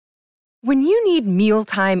When you need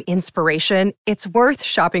mealtime inspiration, it's worth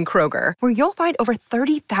shopping Kroger, where you'll find over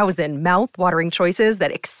 30,000 mouth-watering choices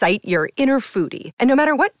that excite your inner foodie. And no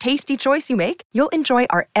matter what tasty choice you make, you'll enjoy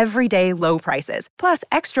our everyday low prices, plus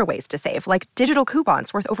extra ways to save, like digital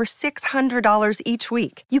coupons worth over $600 each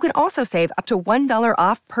week. You can also save up to $1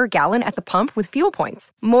 off per gallon at the pump with fuel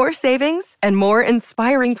points. More savings and more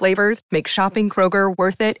inspiring flavors make shopping Kroger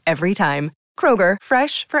worth it every time. Kroger,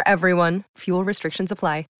 fresh for everyone. Fuel restrictions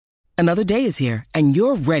apply. Another day is here, and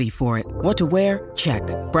you're ready for it. What to wear? Check.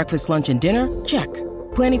 Breakfast, lunch, and dinner? Check.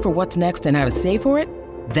 Planning for what's next and how to save for it?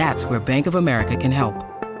 That's where Bank of America can help.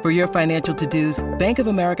 For your financial to-dos, Bank of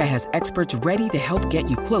America has experts ready to help get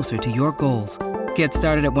you closer to your goals. Get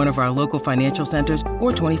started at one of our local financial centers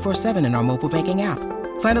or 24/7 in our mobile banking app.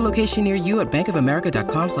 Find a location near you at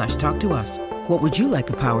bankofamerica.com/talktous. What would you like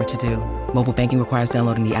the power to do? Mobile banking requires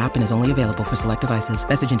downloading the app and is only available for select devices.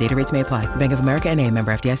 Message and data rates may apply. Bank of America N.A.,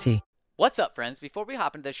 member FDIC. What's up, friends? Before we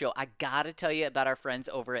hop into the show, I gotta tell you about our friends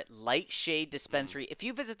over at Light Shade Dispensary. If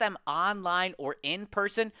you visit them online or in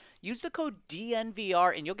person, use the code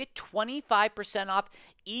DNVR and you'll get 25% off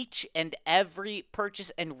each and every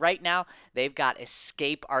purchase. And right now, they've got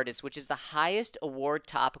Escape Artist, which is the highest award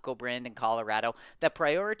topical brand in Colorado that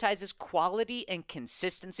prioritizes quality and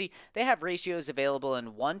consistency. They have ratios available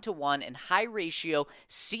in 1-to-1 and high ratio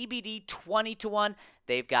CBD 20-to-1.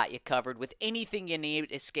 They've got you covered with anything you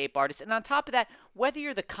need, Escape Artist. And on top of that, whether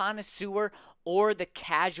you're the connoisseur or the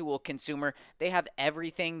casual consumer, they have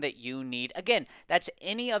everything that you need. Again, that's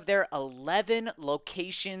any of their 11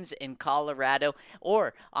 locations in Colorado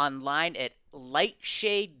or online at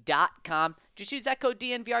lightshade.com. Just use that code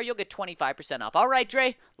DNVR. You'll get 25% off. All right,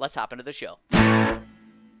 Dre, let's hop into the show. Number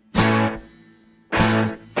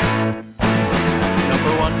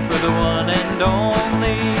one for the one and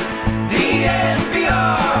only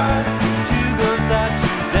DNVR. Two goes out to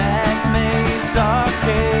Zach Mace,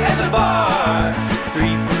 Arcade, and the bar.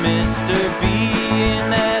 Three for Mr. B in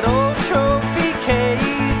that old trophy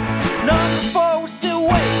case. Number four, we're still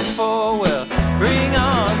waiting for, well, bring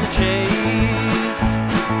on the chase.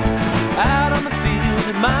 Out on the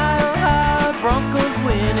field at Mile High, Broncos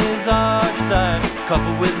win is our desire.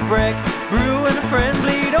 Coupled with a break, brew and a friend,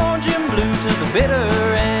 bleed orange and blue to the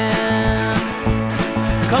bitter end.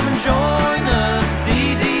 Come and join us,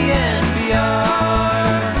 DNVR.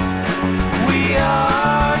 We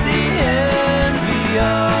are DNVR.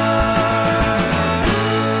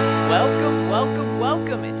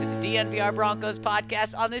 Welcome into the DNVR Broncos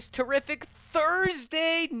Podcast on this terrific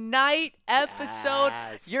Thursday night episode.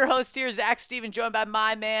 Yes. Your host here, Zach Steven, joined by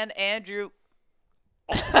my man, Andrew.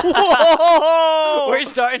 Whoa! We're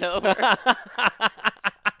starting over.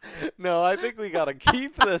 No, I think we gotta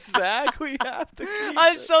keep this, Zach. We have to keep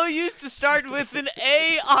I'm it. so used to starting with an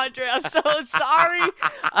A, Andre. I'm so sorry.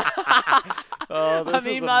 Oh, this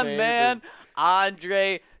is my amazing. man,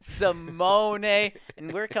 Andre Simone,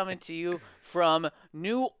 and we're coming to you from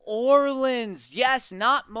New Orleans. Yes,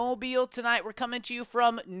 not Mobile tonight. We're coming to you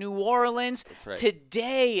from New Orleans. That's right.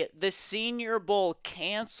 Today, the Senior Bowl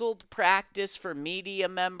canceled practice for media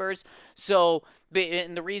members. So,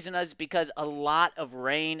 and the reason is because a lot of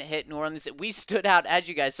rain hit New Orleans. We stood out, as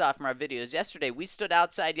you guys saw from our videos yesterday, we stood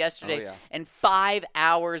outside yesterday and 5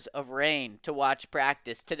 hours of rain to watch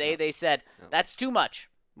practice. Today, they said, that's too much.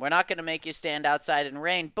 We're not going to make you stand outside in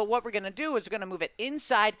rain, but what we're going to do is we're going to move it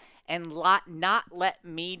inside and not let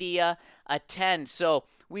media attend. So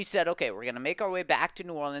we said, okay, we're going to make our way back to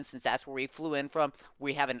New Orleans since that's where we flew in from.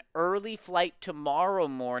 We have an early flight tomorrow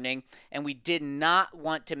morning, and we did not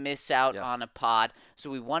want to miss out on a pod. So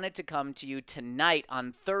we wanted to come to you tonight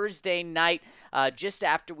on Thursday night, just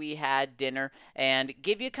after we had dinner, and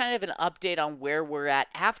give you kind of an update on where we're at.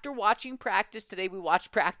 After watching practice today, we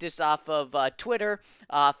watched practice off of Twitter,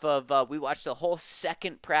 we watched the whole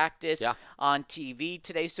second practice on TV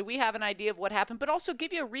today. So we have an idea of what happened, but also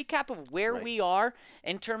give you a recap of where we are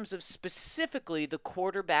in terms of specifically the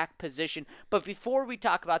quarterback position. But before we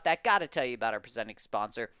talk about that, got to tell you about our presenting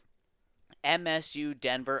sponsor, MSU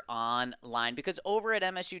Denver Online, because over at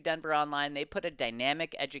MSU Denver Online, they put a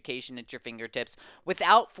dynamic education at your fingertips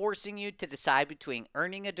without forcing you to decide between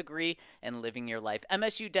earning a degree and living your life.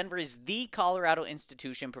 MSU Denver is the Colorado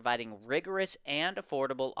institution providing rigorous and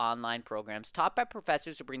affordable online programs taught by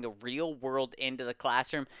professors who bring the real world into the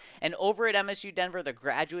classroom. And over at MSU Denver, the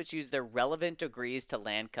graduates use their relevant degrees to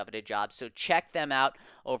land coveted jobs. So check them out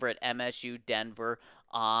over at MSU Denver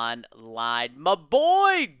Online. My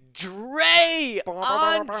boy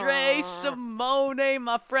Andre Simone,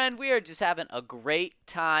 my friend, we are just having a great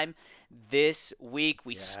time this week.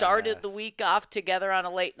 We started the week off together on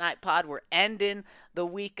a late night pod. We're ending the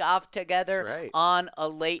week off together on a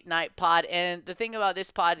late night pod. And the thing about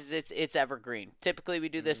this pod is it's evergreen. Typically we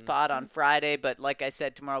do this pod on Friday, but like I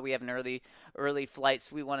said, tomorrow we have an early flight,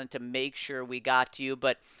 so we wanted to make sure we got to you.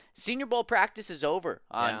 But Senior Bowl practice is over,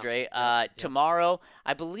 Andre. Tomorrow,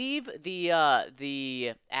 I believe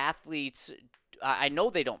the athletes, I know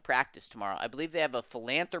they don't practice tomorrow. I believe they have a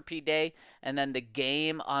philanthropy day and then the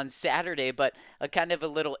game on Saturday. But a kind of a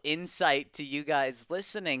little insight to you guys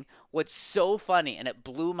listening. What's so funny, and it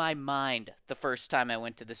blew my mind the first time I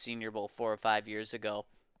went to the Senior Bowl 4 or 5 years ago,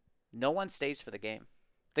 no one stays for the game.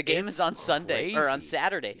 The game is on Sunday or on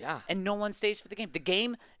Saturday, and no one stays for the game. The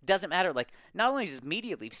game doesn't matter. Like, not only does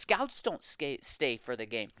media leave, scouts don't stay for the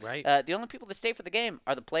game. Right. The only people that stay for the game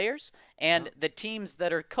are the players and the teams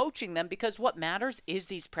that are coaching them, because what matters is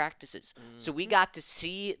these practices. So we got to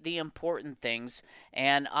see the important things.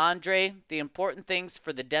 And, Andre, the important things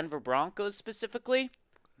for the Denver Broncos specifically,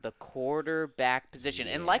 the quarterback position.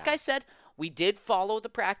 And like I said, we did follow the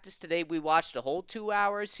practice today. We watched a whole 2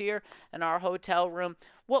 hours here in our hotel room.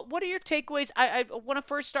 What are your takeaways? I want to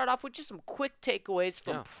first start off with just some quick takeaways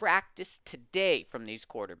from practice today from these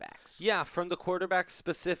quarterbacks. Yeah, from the quarterbacks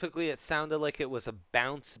specifically, it sounded like it was a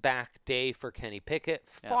bounce-back day for Kenny Pickett.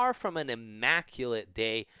 Far from an immaculate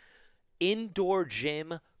day. Indoor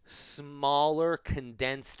gym, smaller,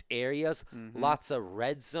 condensed areas, lots of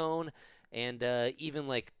red zone, and even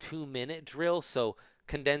like 2-minute drill. So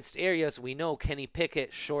condensed areas, we know Kenny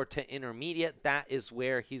Pickett, short to intermediate, that is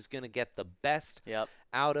where he's going to get the best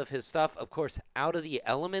out of his stuff. Of course, out of the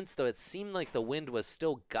elements, though it seemed like the wind was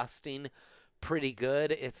still gusting pretty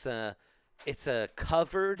good. It's a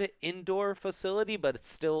covered indoor facility, but it's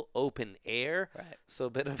still open air, so a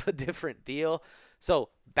bit of a different deal. So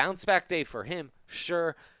bounce back day for him,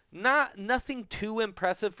 sure. Nothing too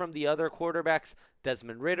impressive from the other quarterbacks.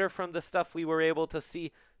 Desmond Ridder, from the stuff we were able to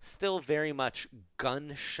see, still very much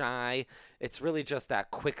gun shy. It's really just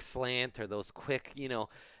that quick slant or those quick,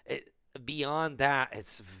 beyond that,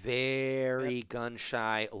 it's very gun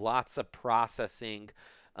shy, lots of processing.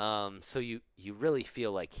 So you really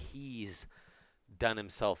feel like he's done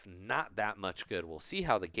himself not that much good. We'll see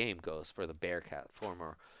how the game goes for the Bearcat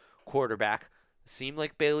former quarterback. Seemed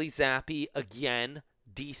like Bailey Zappi, again,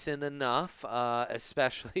 decent enough,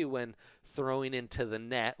 especially when throwing into the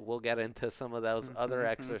net. We'll get into some of those other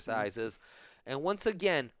exercises. And once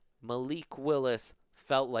again, Malik Willis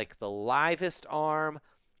felt like the livest arm,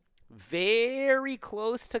 very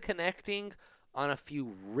close to connecting on a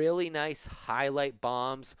few really nice highlight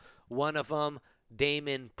bombs. One of them,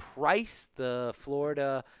 Damon Price, the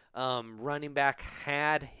Florida running back,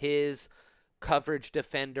 had his coverage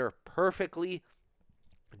defender perfectly.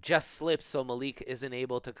 Just slipped, so Malik isn't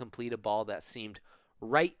able to complete a ball that seemed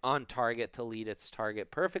right on target to lead its target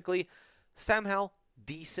perfectly. Somehow,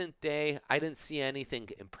 decent day. I didn't see anything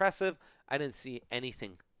impressive. I didn't see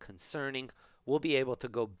anything concerning. We'll be able to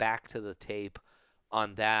go back to the tape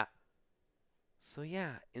on that. So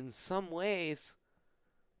yeah, in some ways,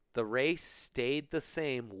 the race stayed the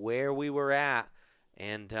same where we were at.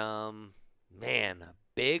 And, man, a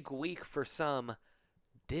big week for some.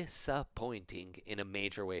 Disappointing in a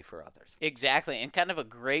major way for others. Exactly, and kind of a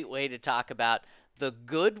great way to talk about the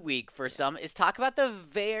good week for some is talk about the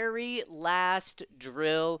very last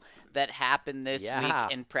drill that happened this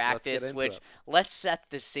week in practice, which let's set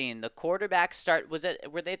the scene. The quarterback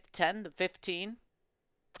were they at the 10, the 15?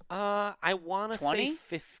 I want to say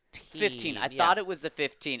 15. 15. I thought it was the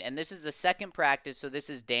 15. And this is the second practice. So this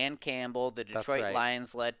is Dan Campbell, the Detroit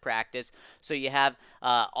Lions-led practice. So you have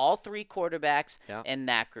all three quarterbacks in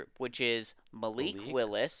that group, which is Malik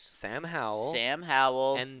Willis, Sam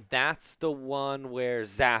Howell. And that's the one where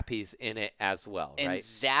Zappi's in it as well, right? And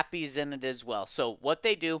Zappi's in it as well. So what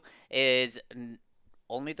they do is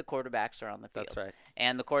only the quarterbacks are on the field. That's right.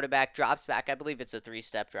 And the quarterback drops back. I believe it's a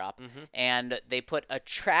 3-step drop. And they put a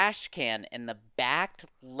trash can in the back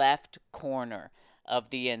left corner of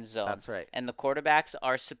the end zone. That's right. And the quarterbacks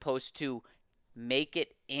are supposed to make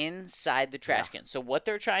it inside the trash can. So what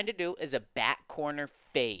they're trying to do is a back corner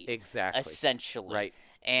fade. Exactly. Essentially. Right.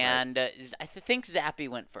 And I think Zappi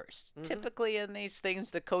went first. Typically in these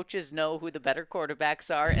things, the coaches know who the better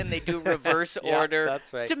quarterbacks are, and they do reverse order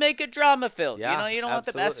to make it drama-filled. You don't want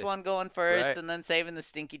the best one going first and then saving the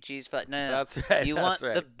stinky cheese. No. That's right. You want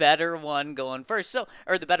the better one going first.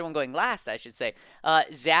 Or the better one going last, I should say.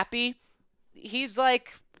 Zappi, he's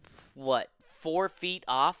like, 4 feet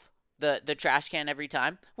off the trash can every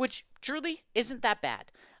time, which truly isn't that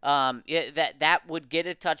bad. That would get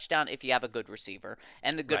a touchdown if you have a good receiver,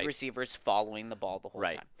 and the good Right. receiver's following the ball the whole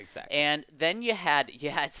Right, time. exactly. And then you had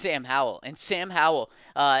Sam Howell, and Sam Howell,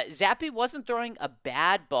 Zappe wasn't throwing a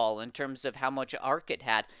bad ball in terms of how much arc it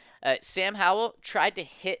had. Sam Howell tried to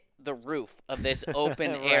hit the roof of this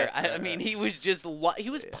open air. I mean, he was just he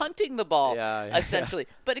was punting the ball essentially.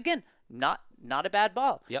 But again, not a bad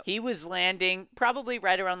ball. Yep. He was landing probably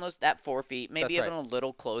right around that 4 feet, maybe That's even right. a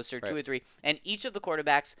little closer, Right. 2 or 3. And each of the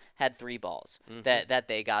quarterbacks had 3 balls Mm-hmm. that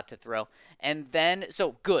they got to throw. And then,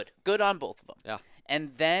 so good on both of them. Yeah.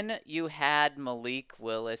 And then you had Malik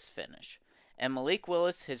Willis finish. And Malik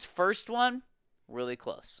Willis, his first one, really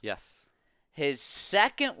close. Yes. His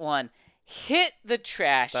second one hit the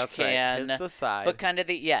trash That's can. right. Hits the side. But kind of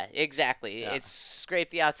exactly. Yeah. It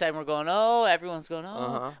scraped the outside, and we're going, oh, everyone's going, oh.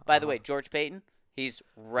 Uh-huh, By the way, George Payton, he's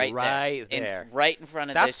right Right there. there. Right in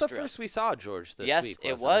front of That's this the drill. first we saw George this Yes, week.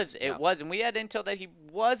 it wasn't was. Yeah. It was. And we had intel that he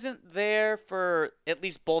wasn't there for at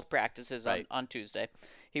least both practices Right. on Tuesday.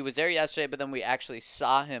 He was there yesterday, but then we actually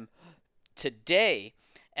saw him today.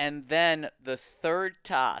 And then the third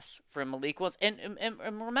toss from Malik Willis. And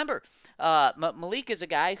remember, Malik is a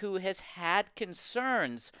guy who has had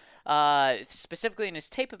concerns, specifically in his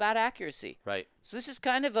tape, about accuracy. Right. So this is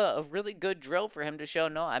kind of a really good drill for him to show,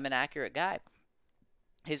 no, I'm an accurate guy.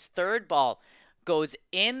 His third ball goes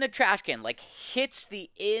in the trash can, like hits the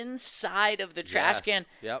inside of the trash Yes. can,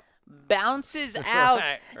 Yep. bounces out,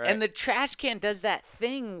 Right. and the trash can does that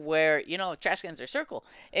thing where, trash cans are circle.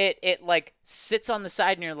 It like sits on the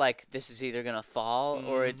side, and you're like, this is either going to fall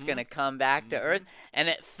or it's going to come back to earth. And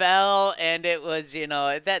it fell, and it was,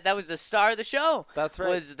 that was the star of the show. That's right.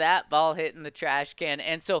 Was that ball hitting the trash can.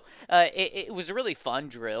 And so it was a really fun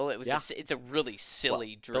drill. It was it's a really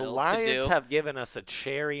silly drill The Lions to do. have given us a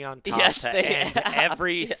cherry on top Yes, to they end have.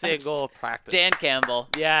 every Yes. single practice. Dan Campbell.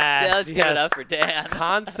 Yes. Let's give it up for Dan.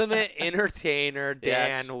 Consummate entertainer,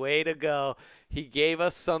 Dan. Yes. Way to go. He gave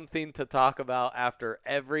us something to talk about after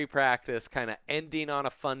every practice, kind of ending on a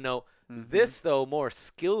fun note. This, though, more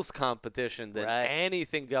skills competition than Right.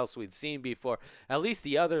 anything else we'd seen before. At least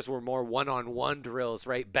the others were more one-on-one drills,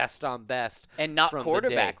 right? Best on best. And not from the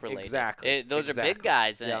quarterback day. related. Exactly. Those are big Exactly.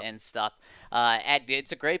 guys Yep. and stuff.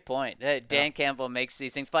 It's a great point. Dan Campbell makes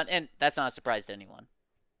these things fun, and that's not a surprise to anyone.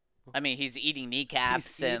 I mean, he's eating kneecaps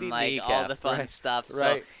He's and eating like all the kneecaps, fun right. stuff. So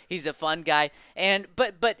Right. he's a fun guy. And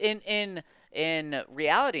but in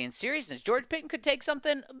reality, in seriousness, George Payton could take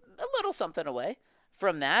a little something away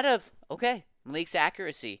from that of, okay, Malik's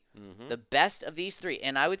accuracy, the best of these 3.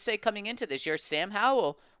 And I would say coming into this year, Sam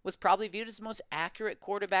Howell was probably viewed as the most accurate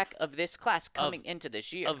quarterback of this class coming into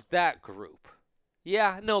this year. Of that group.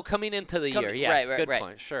 Yeah, no, coming into the year. Yes, right, good right.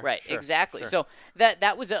 point. Sure. Right, sure, exactly. sure. So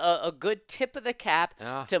that was a good tip of the cap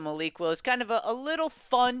Yeah. to Malik Willis. Kind of a little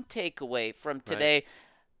fun takeaway from today.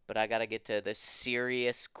 But I got to get to the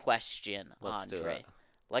serious question, Let's do Andre. it.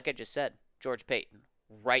 Like I just said, George Payton,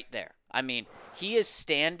 right there. I mean, he is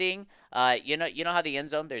standing. You know how the end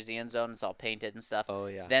zone? There's the end zone. It's all painted and stuff. Oh,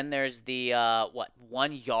 yeah. Then there's the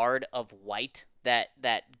 1 yard of white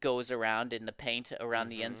that goes around in the paint around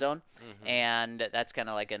the end zone, and that's kind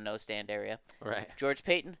of like a no stand area. Right. George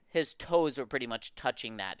Payton, his toes were pretty much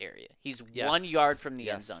touching that area. He's Yes. 1 yard from the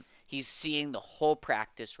end Yes. zone. He's seeing the whole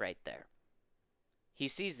practice right there. He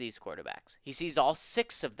sees these quarterbacks. He sees all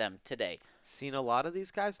 6 of them today. Seen a lot of these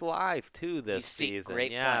guys live too this season.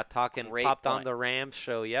 Great yeah, point. Great popped on point. the Rams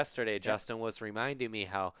show yesterday. Justin was reminding me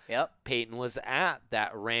how Yep. Peyton was at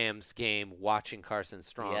that Rams game watching Carson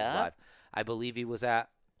Strong Yeah. live. I believe he was at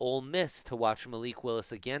Ole Miss to watch Malik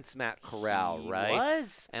Willis against Matt Corral, He right?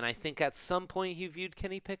 was. And I think at some point he viewed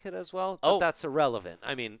Kenny Pickett as well. Oh. But that's irrelevant.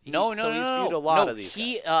 I mean, No, so no, he's no. viewed a lot no, of these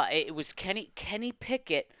he, guys. It was Kenny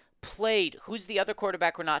Pickett played. Who's the other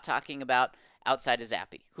quarterback we're not talking about outside of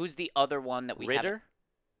Zappe? Who's the other one that we haven't- Ritter?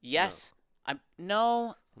 Yes.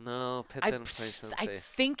 No. No, Pitt I didn't play since I they-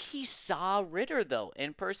 think he saw Ritter though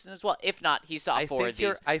in person as well. If not, he saw I 4 of think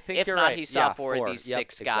you're- these. I think if you're not, right. he saw Yeah, 4 of 4. these Yep,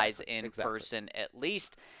 6 guys exactly, in exactly. person at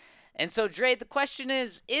least. And so, Dre, the question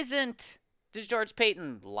does George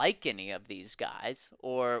Payton like any of these guys,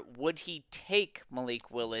 or would he take Malik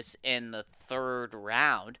Willis in the 3rd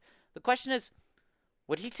round? The question is,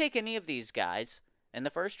 would he take any of these guys in the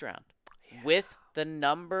 1st round with the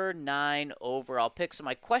number 9 overall pick? So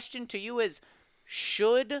my question to you is,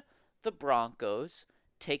 should the Broncos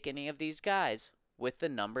take any of these guys with the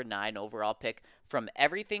number 9 overall pick? From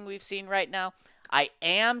everything we've seen right now, I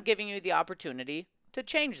am giving you the opportunity to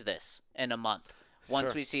change this in a month once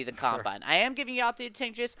Sure, we see the combine. I am giving you the opportunity to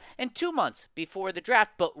change this in 2 months before the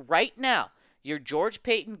draft. But right now, you're George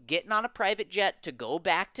Payton getting on a private jet to go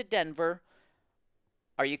back to Denver.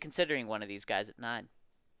 Are you considering one of these guys at 9?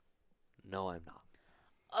 No, I'm not.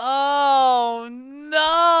 Oh,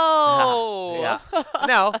 no. Yeah.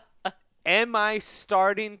 Now, am I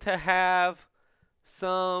starting to have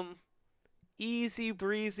some easy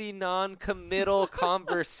breezy, non-committal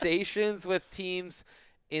conversations with teams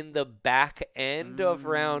in the back end of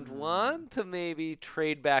round one to maybe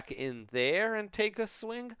trade back in there and take a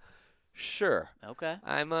swing? Sure. Okay.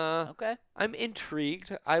 I'm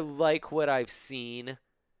intrigued. I like what I've seen.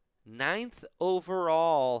 9th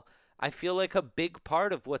overall, I feel like a big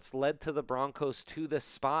part of what's led to the Broncos to this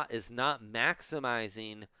spot is not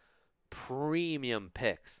maximizing premium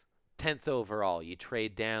picks. 10th overall, you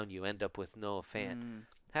trade down, you end up with Noah Fant.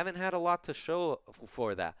 Haven't had a lot to show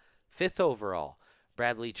for that. 5th overall,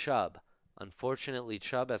 Bradley Chubb. Unfortunately,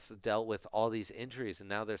 Chubb has dealt with all these injuries, and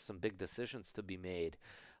now there's some big decisions to be made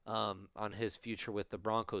on his future with the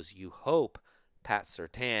Broncos. You hope Pat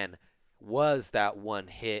Surtain was that one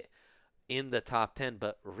hit in the top 10,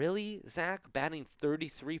 but really, Zach, batting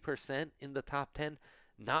 33% in the top 10,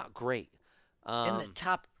 not great. In the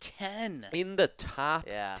top 10. In the top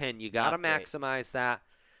 10. You got to maximize that.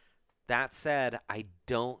 That said, I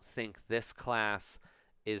don't think this class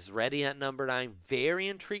is ready at number 9. Very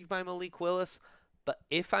intrigued by Malik Willis, but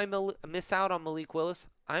if I miss out on Malik Willis,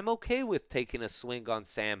 I'm okay with taking a swing on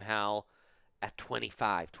Sam Howell at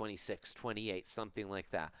 25, 26, 28, something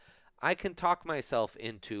like that. I can talk myself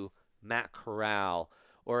into Matt Corral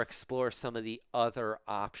or explore some of the other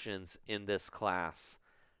options in this class.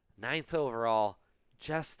 9th overall,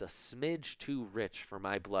 just a smidge too rich for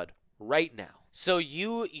my blood right now. So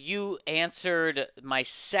you answered my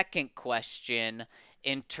second question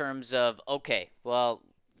in terms of, okay, well,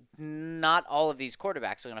 not all of these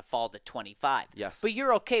quarterbacks are going to fall to 25. Yes. But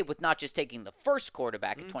you're okay with not just taking the first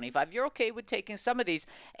quarterback at 25. You're okay with taking some of these.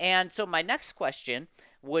 And so my next question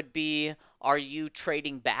would be, are you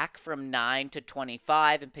trading back from 9 to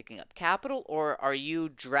 25 and picking up capital, or are you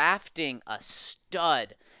drafting a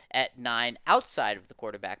stud at 9 outside of the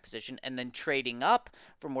quarterback position and then trading up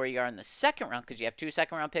from where you are in the second round, because you have 2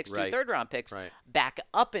 second-round picks, 2 third-round picks, back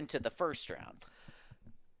up into the first round?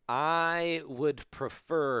 I would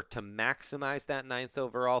prefer to maximize that 9th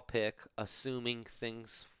overall pick, assuming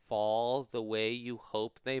things fall the way you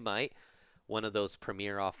hope they might. One of those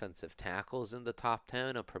premier offensive tackles in the top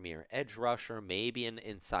 10, a premier edge rusher, maybe an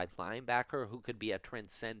inside linebacker who could be a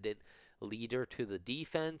transcendent leader to the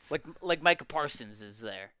defense. Like Micah Parsons is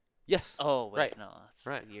there. Yes. Oh, wait, right. no, that's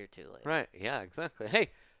right. a year too late. Right, yeah, exactly. Hey,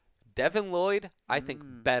 Devin Lloyd, I think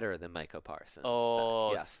better than Micah Parsons.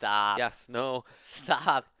 Oh, yes. Stop. Yes, no.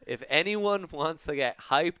 Stop. If anyone wants to get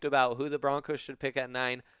hyped about who the Broncos should pick at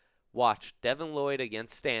 9, watch Devin Lloyd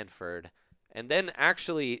against Stanford, and then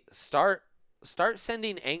actually start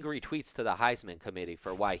sending angry tweets to the Heisman Committee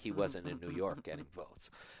for why he wasn't in New York getting votes.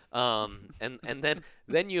 And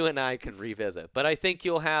then you and I can revisit. But I think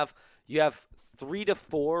you have 3 to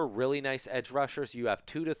 4 really nice edge rushers. You have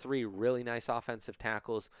 2 to 3 really nice offensive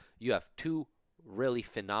tackles. You have 2 really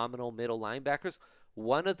phenomenal middle linebackers.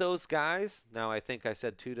 One of those guys, now I think I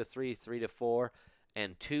said 2 to 3, 3 to 4,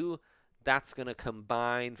 and 2, that's going to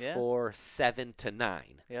combine for 7 to 9.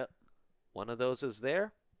 Yep. One of those is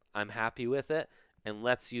there. I'm happy with it. And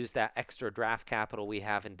let's use that extra draft capital we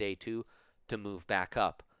have in day 2 to move back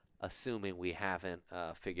up, assuming we haven't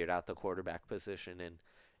figured out the quarterback position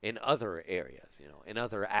in other areas, in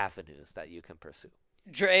other avenues that you can pursue.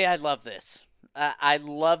 Dre, I love this. I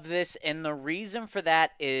love this, and the reason for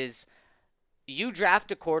that is you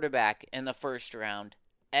draft a quarterback in the first round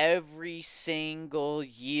every single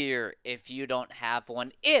year if you don't have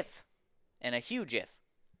one. If, and a huge if,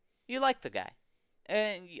 you like the guy.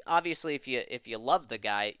 And obviously, if you love the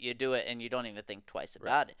guy, you do it, and you don't even think twice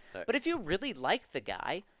about it. Right. But if you really like the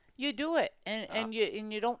guy, you do it, and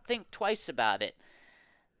you don't think twice about it.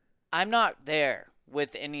 I'm not there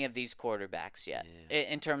with any of these quarterbacks yet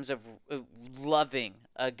in terms of loving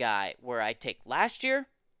a guy where I take last year.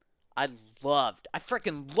 I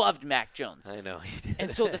freaking loved Mac Jones. I know you did.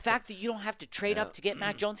 And so the fact that you don't have to trade up to get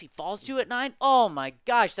Mac Jones, he falls to you at 9. Oh my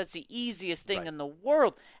gosh, that's the easiest thing in the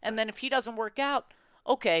world. And then if he doesn't work out,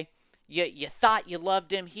 okay, you thought you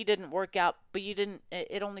loved him, he didn't work out, but you didn't.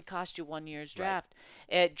 It only cost you 1 year's draft.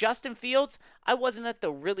 Justin Fields, I wasn't at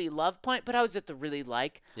the really love point, but I was at the really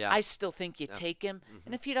like. Yeah. I still think you take him,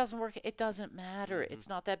 and if he doesn't work, it doesn't matter. It's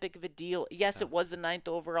not that big of a deal. Yes, it was the 9th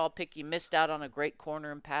overall pick. You missed out on a great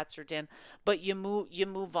corner in Pat Surtain, but you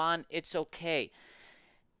move on. It's okay.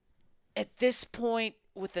 At this point,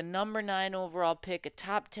 with the number 9 overall pick, a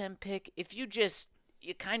top 10 pick, if you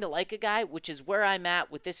kind of like a guy, which is where I'm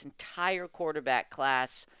at with this entire quarterback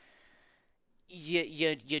class,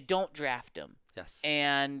 you don't draft him. Yes.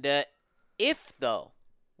 And if, though,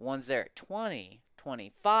 One's there at 20,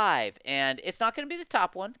 25, and it's not going to be the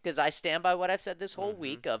top one because I stand by what I've said this whole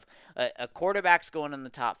week of a quarterback's going in the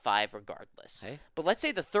top 5 regardless. Hey. But let's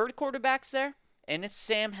say the third quarterback's there, and it's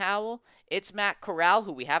Sam Howell, it's Matt Corral,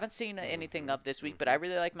 who we haven't seen anything of this week, but I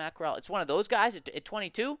really like Matt Corral. It's one of those guys at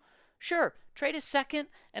 22. Sure, trade a second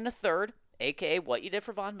and a third, a.k.a. what you did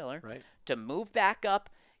for Von Miller, to move back up,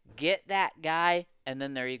 get that guy, and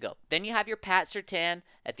then there you go. Then you have your Pat Surtain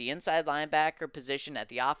at the inside linebacker position, at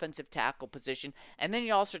the offensive tackle position, and then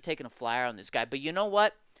you're also taking a flyer on this guy. But you know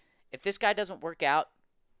what? If this guy doesn't work out,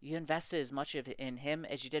 you invested as much in him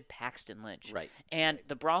as you did Paxton Lynch. Right. And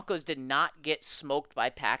the Broncos did not get smoked by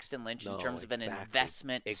Paxton Lynch in terms of an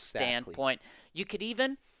investment standpoint. You could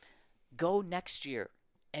even go next year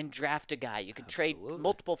and draft a guy. You could trade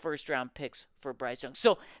multiple first-round picks for Bryce Young.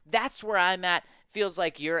 So that's where I'm at. Feels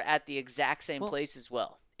like you're at the exact same place as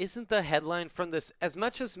well. Isn't the headline from this, as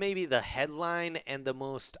much as maybe the headline and the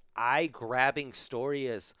most eye-grabbing story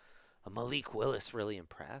is Malik Willis really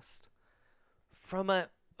impressed? From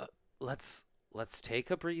let's take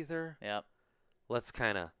a breather. Yep. Let's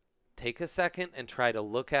kind of take a second and try to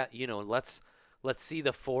look at, let's see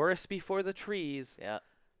the forest before the trees. Yeah.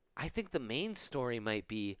 I think the main story might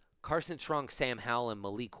be Carson Strong, Sam Howell, and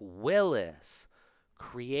Malik Willis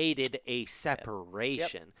created a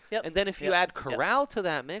separation. Yep. And then if you add Corral to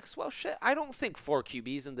that mix, well, shit, I don't think 4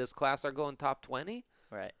 QBs in this class are going top 20.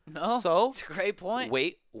 Right. No, so that's a great point.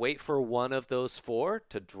 Wait for one of those 4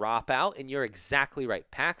 to drop out, and you're exactly right.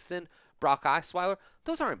 Paxton, Brock Osweiler,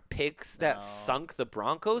 those aren't picks that sunk the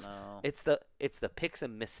Broncos. No. It's the picks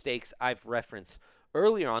and mistakes I've referenced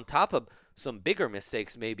earlier, on top of some bigger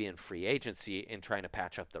mistakes maybe in free agency in trying to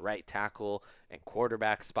patch up the right tackle and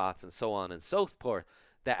quarterback spots and so on and so forth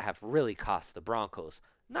that have really cost the Broncos.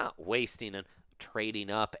 Not wasting and trading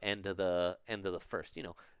up end of the first.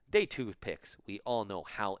 Day 2 picks, we all know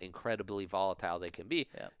how incredibly volatile they can be.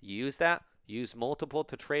 Yep. You use multiple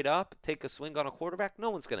to trade up, take a swing on a quarterback, no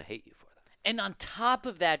one's going to hate you for that. And on top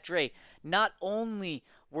of that, Dre, not only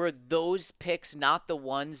were those picks not the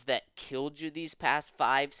ones that killed you these past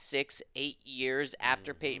 5, 6, 8 years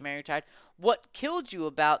after Peyton Manning retired, what killed you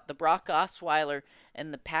about the Brock Osweiler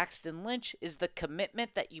and the Paxton Lynch is the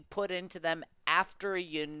commitment that you put into them after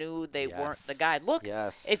you knew they weren't the guy. Look,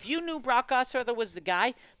 if you knew Brock Osweiler was the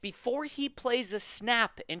guy before he plays a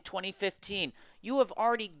snap in 2015, you have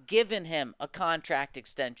already given him a contract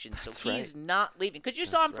extension, so he's not leaving. Because you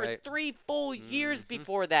saw him for 3 full years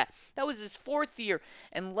before that. That was his 4th year.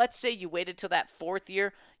 And let's say you waited till that 4th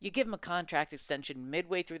year. You give him a contract extension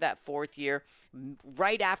midway through that 4th year,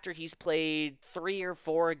 right after he's played 3 or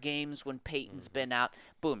 4 games when Peyton's been out.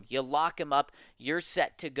 Boom, you lock him up. You're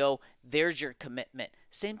set to go. There's your commitment.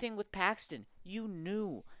 Same thing with Paxton. You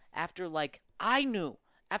knew after, I knew.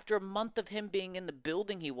 After a month of him being in the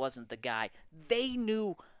building, he wasn't the guy. They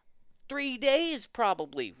knew 3 days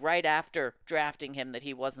probably right after drafting him that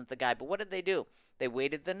he wasn't the guy. But what did they do? They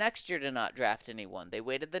waited the next year to not draft anyone. They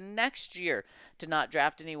waited the next year to not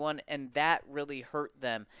draft anyone, and that really hurt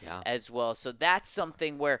them as well. So that's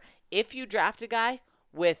something where if you draft a guy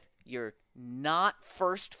with your not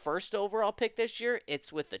first overall pick this year,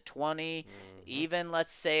 it's with the 20. Even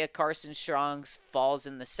let's say a Carson Strong falls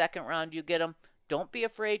in the 2nd round, you get him. Don't be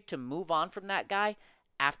afraid to move on from that guy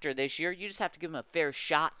after this year. You just have to give him a fair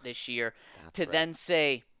shot this year then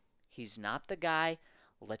say, he's not the guy.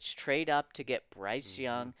 Let's trade up to get Bryce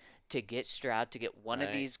Young, to get Stroud, to get one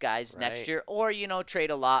of these guys next year. Or,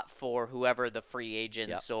 trade a lot for whoever the free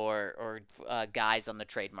agents or guys on the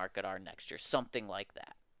trade market are next year. Something like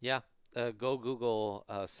that. Yeah. Go Google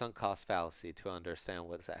sunk cost fallacy to understand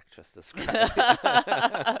what Zach just described.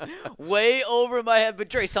 Way over my head. But,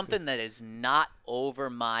 Dre, something that is not over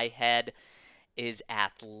my head is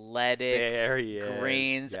Athletic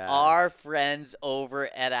Greens. Yes. Our friends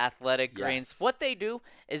over at Athletic Greens. Yes. What they do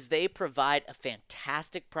is they provide a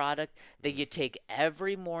fantastic product that you take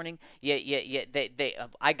every morning.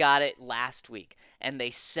 I got it last week. And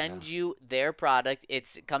they send you their product.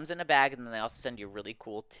 It comes in a bag, and then they also send you a really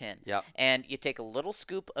cool tin. Yep. And you take a little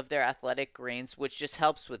scoop of their Athletic Greens, which just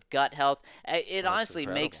helps with gut health. It honestly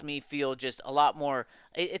makes me feel just a lot more.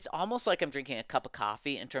 It's almost like I'm drinking a cup of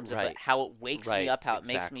coffee in terms of how it wakes me up, how it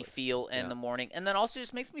makes me feel in the morning. And then also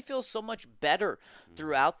just makes me feel so much better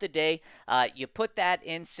throughout the day. You put that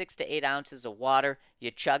in 6 to 8 ounces of water.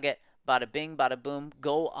 You chug it. Bada bing, bada boom,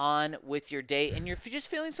 go on with your day, and you're just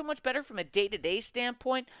feeling so much better from a day-to-day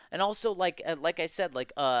standpoint, and also like I said,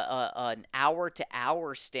 an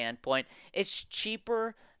hour-to-hour standpoint. It's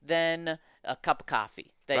cheaper than a cup of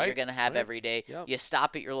coffee that you're going to have every day. Yep. You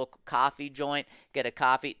stop at your local coffee joint, get a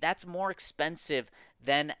coffee. That's more expensive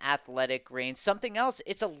than Athletic Greens. Something else,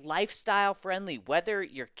 it's a lifestyle friendly, whether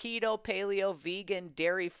you're keto, paleo, vegan,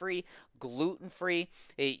 dairy-free, gluten-free,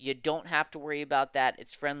 you don't have to worry about that.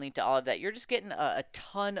 It's friendly to all of that. You're just getting a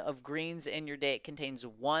ton of greens in your day. It contains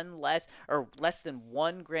less than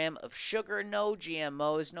 1 gram of sugar, no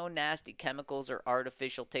GMOs, no nasty chemicals or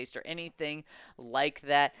artificial taste or anything like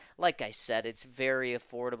that. Like I said, it's very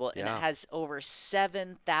affordable, and it has over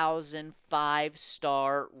 7,000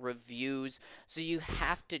 5-star reviews, so you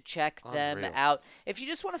have to check them out. If you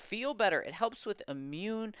just want to feel better, it helps with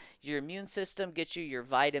your immune system, gets you your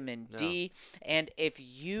vitamin D. And if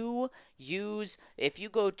you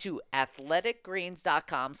go to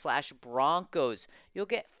athleticgreens.com/Broncos, you'll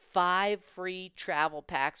get 5 free travel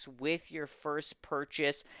packs with your first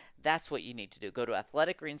purchase. That's what you need to do. Go to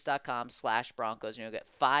athleticgreens.com/Broncos, and you'll get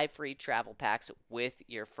 5 free travel packs with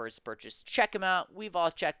your first purchase. Check them out. We've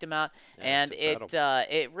all checked them out, and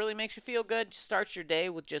it really makes you feel good. Starts your day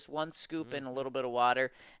with just 1 scoop and a little bit of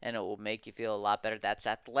water, and it will make you feel a lot better. That's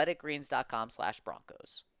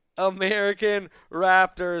athleticgreens.com/Broncos. American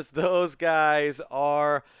Raptors, those guys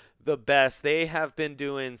are the best. They have been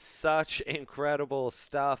doing such incredible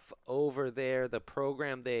stuff over there. The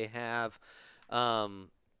program they have, has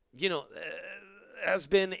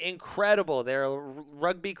been incredible. They're a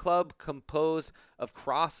rugby club composed of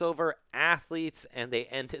crossover athletes, and they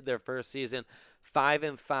ended their first season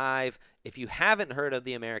 5-5. If you haven't heard of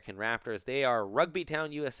the American Raptors, they are Rugby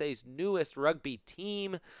Town USA's newest rugby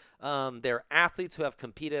team. They're athletes who have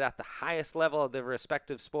competed at the highest level of their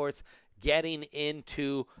respective sports, getting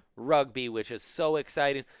into rugby, which is so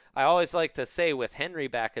exciting. I always like to say with Henry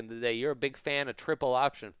back in the day, you're a big fan of triple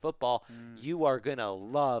option football. You are going to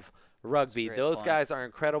love rugby. Those guys are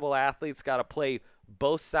incredible athletes, got to play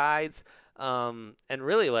both sides. And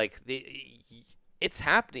really, it's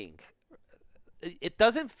happening. It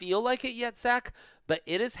doesn't feel like it yet, Zach, but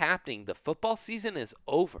it is happening. The football season is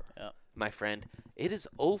over, my friend. It is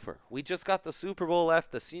over. We just got the Super Bowl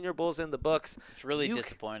left. The Senior Bowl's in the books. It's really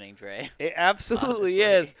disappointing, Dre. It absolutely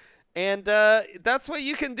is. And that's what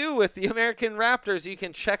you can do with the American Raptors. You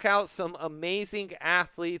can check out some amazing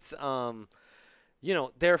athletes.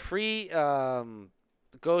 They're free. Head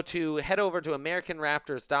over to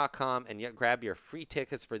AmericanRaptors.com and grab your free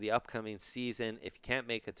tickets for the upcoming season. If you can't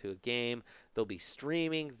make it to a game, they'll be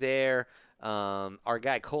streaming there. Our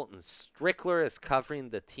guy Colton Strickler is covering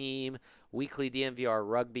the team. Weekly DNVR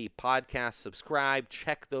Rugby podcast. Subscribe.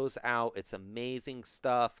 Check those out. It's amazing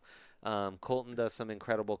stuff. Colton does some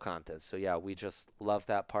incredible content. So, we just love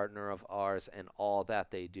that partner of ours and all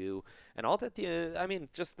that they do. And all that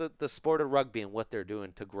just the sport of rugby and what they're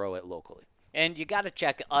doing to grow it locally. And you got to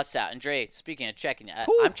check us out. And Dre, speaking of checking,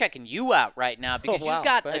 I'm checking you out right now because you've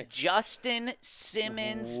got a Justin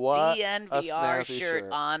Simmons DNVR shirt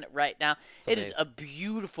on right now. It is a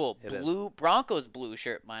beautiful Broncos blue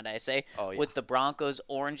shirt, might I say, with the Broncos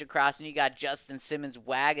orange across. And you got Justin Simmons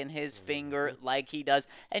wagging his finger like he does.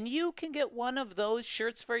 And you can get one of those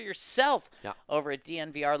shirts for yourself over at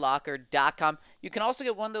DNVRlocker.com. You can also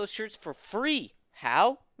get one of those shirts for free.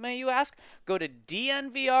 How, may you ask? Go to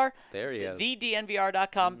DNVR,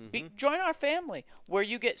 thednvr.com. Join our family where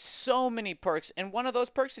you get so many perks. And one of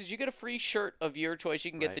those perks is you get a free shirt of your choice.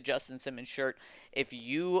 You can get the Justin Simmons shirt if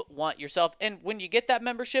you want yourself. And when you get that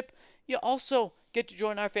membership, you also get to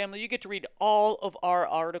join our family. You get to read all of our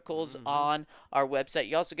articles on our website.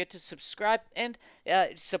 You also get to subscribe and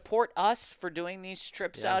support us for doing these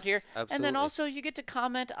trips out here. Absolutely. And then also you get to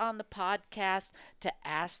comment on the podcast to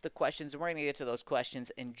ask the questions. And we're going to get to those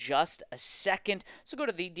questions in just a second. So go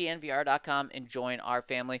to thednvr.com and join our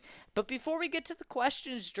family. But before we get to the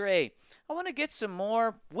questions, Dre, I want to get some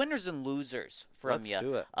more winners and losers from you. Let's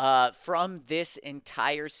do it. From this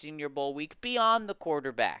entire Senior Bowl week beyond the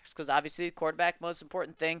quarterbacks, because obviously the quarterback, most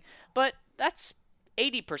important thing, but that's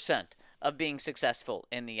 80% of being successful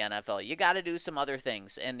in the NFL. You got to do some other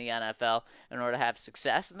things in the NFL in order to have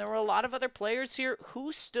success, and there were a lot of other players here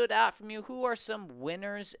who stood out from you. Who are some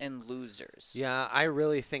winners and losers? Yeah, I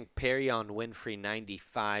really think Perion Winfrey,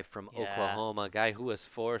 95 from Oklahoma, a guy who was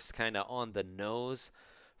forced kind of on the nose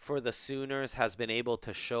for the Sooners, has been able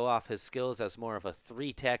to show off his skills as more of a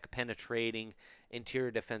 3-tech penetrating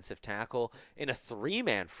interior defensive tackle in a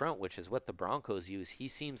 3-man front, which is what the Broncos use. He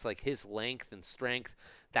seems like his length and strength,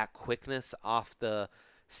 that quickness off the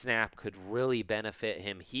snap could really benefit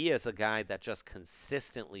him. He is a guy that just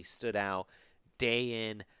consistently stood out day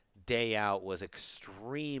in, day out, was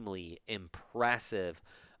extremely impressive.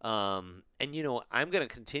 And, I'm going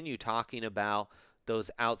to continue talking about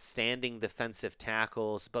those outstanding defensive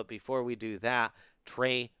tackles. But before we do that,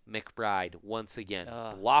 Trey McBride, once again,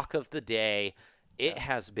 block of the day. It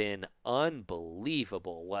has been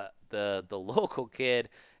unbelievable what the local kid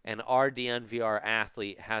and our DNVR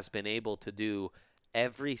athlete has been able to do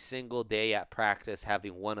every single day at practice,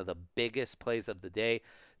 having one of the biggest plays of the day.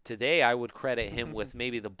 Today, I would credit him with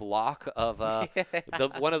maybe the block of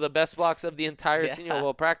one of the best blocks of the entire Senior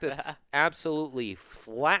Bowl practice. Absolutely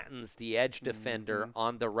flattens the edge defender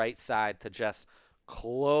on the right side to just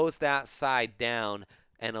close that side down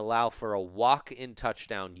and allow for a walk-in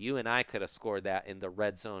touchdown. You and I could have scored that in the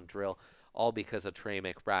red zone drill, all because of Trey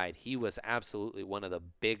McBride. He was absolutely one of the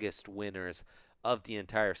biggest winners of the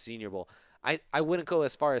entire Senior Bowl. I wouldn't go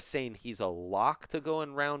as far as saying he's a lock to go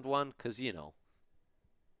in round one because,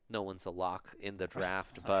 no one's a lock in the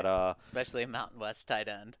draft. But especially a Mountain West tight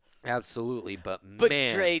end. Absolutely. But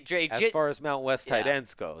man, Dre, as far as Mountain West tight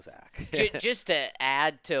ends go, Zach. Just to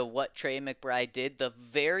add to what Trey McBride did, the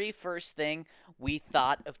very first thing we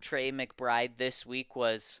thought of Trey McBride this week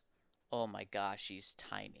was, oh, my gosh, he's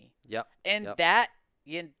tiny. Yep. And that –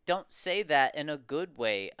 you don't say that in a good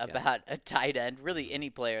way about a tight end, really any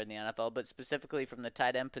player in the NFL, but specifically from the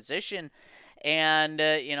tight end position. And,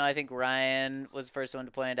 I think Ryan was the first one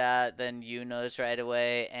to point out, then you noticed right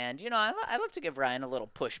away. And, I love to give Ryan a little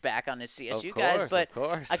pushback on his CSU guys, but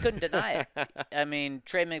I couldn't deny it. I mean,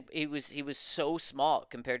 he was so small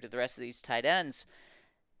compared to the rest of these tight ends.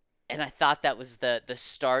 And I thought that was the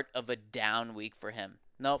start of a down week for him.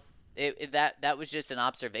 Nope. That was just an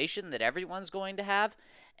observation that everyone's going to have,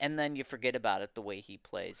 and then you forget about it the way he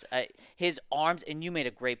plays. His arms, and you made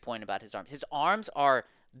a great point about his arms. His arms are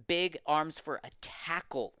big arms for a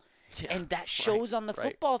tackle, and that shows on the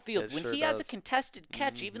football field. When he has a contested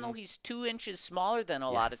catch, even though he's 2 inches smaller than a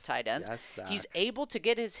lot of tight ends, he's able to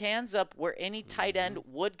get his hands up where any tight end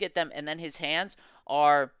would get them, and then his hands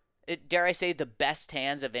are – dare I say, the best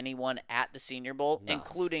hands of anyone at the Senior Bowl,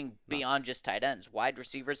 including beyond just tight ends, wide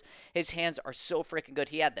receivers. His hands are so freaking good.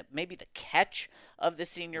 He had maybe the catch of the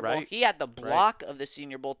Senior Bowl. He had the block of the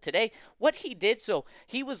Senior Bowl today. What he did, so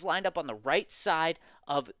he was lined up on the right side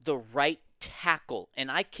of the right tackle, and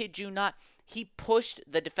I kid you not, he pushed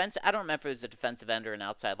the defense. I don't remember if it was a defensive end or an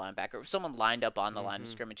outside linebacker, or someone lined up on the line of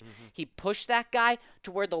scrimmage. He pushed that guy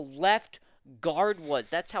to where the left guard was.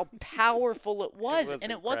 That's how powerful it was.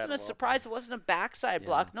 And it wasn't a surprise. It wasn't a backside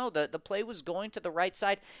block. No, the play was going to the right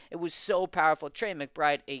side. It was so powerful. Trey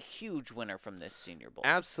McBride, a huge winner from this Senior Bowl.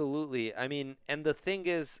 Absolutely. I mean, and the thing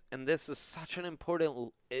is, and this is such an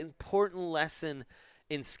important lesson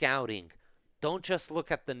in scouting, don't just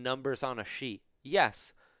look at the numbers on a sheet.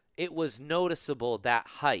 Yes, it was noticeable that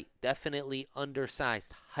height, definitely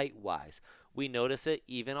undersized height-wise. We notice it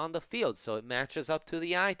even on the field, so it matches up to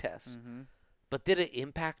the eye test. But did it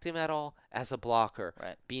impact him at all as a blocker?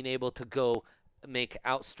 Right. Being able to go make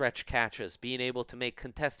outstretched catches, being able to make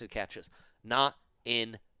contested catches? Not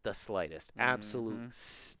in the slightest. Absolute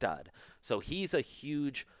stud. So he's a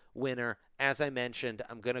huge winner. As I mentioned,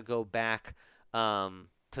 I'm going to go back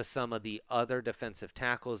to some of the other defensive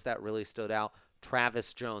tackles that really stood out.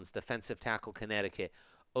 Travis Jones, defensive tackle, Connecticut.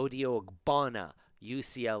 Odio Ogbonna,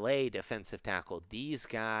 UCLA defensive tackle. These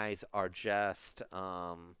guys are just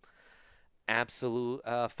absolute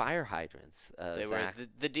fire hydrants. They were.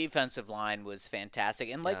 The defensive line was fantastic,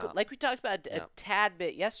 and like we talked about a tad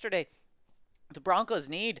bit yesterday, the Broncos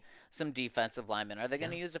need some defensive linemen. Are they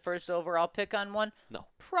going to use the first overall pick on one? No,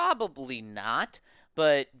 probably not.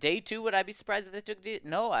 But day 2, would I be surprised if they took it?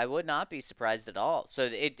 No, I would not be surprised at all. So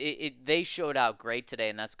they showed out great today,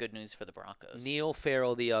 and that's good news for the Broncos. Neil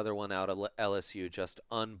Farrell, the other one out of LSU, just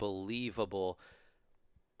unbelievable.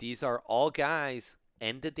 These are all guys,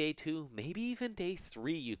 end of day 2, maybe even day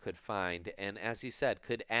 3 you could find. And as you said,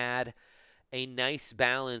 could add a nice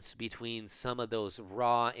balance between some of those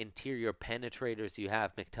raw interior penetrators you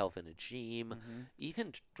have, McTelvin Ajim,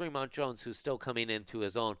 even Draymond Jones, who's still coming into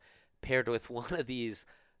his own, paired with one of these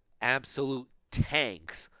absolute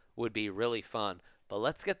tanks would be really fun. But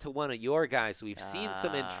let's get to one of your guys. We've seen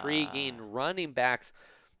some intriguing running backs.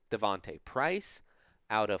 Devontae Price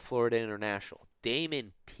out of Florida International.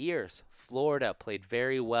 Damon Pierce, Florida, played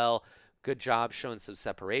very well. Good job showing some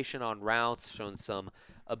separation on routes, showing some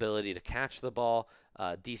ability to catch the ball.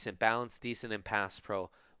 Decent balance, decent in pass pro.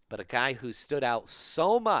 But a guy who stood out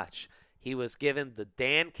so much, he was given the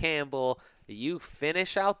Dan Campbell, you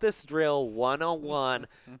finish out this drill 1-on-1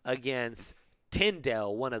 against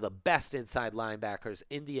Tyndale, one of the best inside linebackers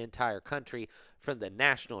in the entire country from the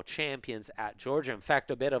national champions at Georgia. In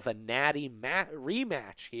fact, a bit of a natty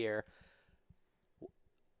rematch here.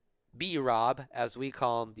 B-Rob, as we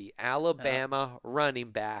call him, the Alabama running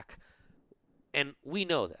back. And we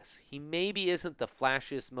know this. He maybe isn't the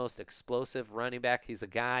flashiest, most explosive running back. He's a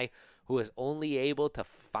guy who is only able to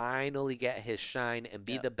finally get his shine and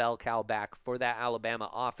be the bell cow back for that Alabama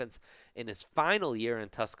offense in his final year in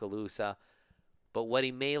Tuscaloosa. But what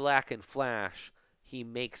he may lack in flash, he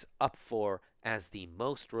makes up for as the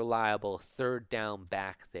most reliable third down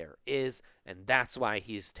back there is, and that's why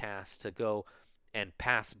he's tasked to go and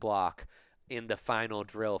pass block in the final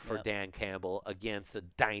drill for Dan Campbell against a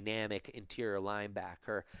dynamic interior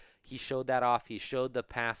linebacker. He showed that off. He showed the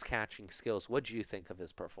pass-catching skills. What do you think of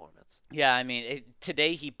his performance? Yeah, I mean,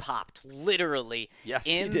 today he popped literally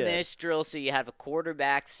in this drill. So you have a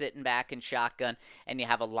quarterback sitting back in shotgun, and you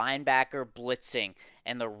have a linebacker blitzing,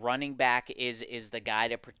 and the running back is the guy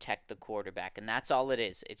to protect the quarterback, and that's all it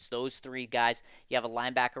is. It's those three guys. You have a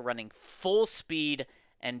linebacker running full speed,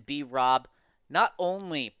 and B-Rob not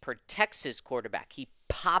only protects his quarterback, he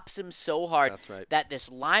pops him so hard that this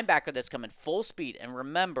linebacker that's coming full speed, and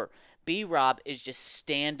remember, B-Rob is just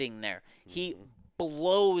standing there. He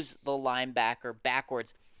blows the linebacker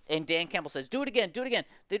backwards, and Dan Campbell says, do it again, do it again.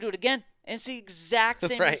 They do it again, and it's the exact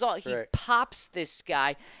same result. He pops this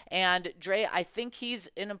guy, and Dre, I think he's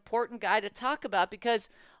an important guy to talk about because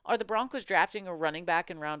are the Broncos drafting a running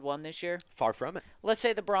back in round 1 this year? Far from it. Let's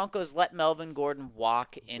say the Broncos let Melvin Gordon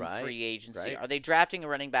walk in free agency. Are they drafting a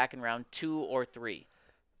running back in round 2 or 3?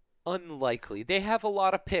 Unlikely. They have a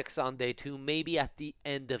lot of picks on day 2, maybe at the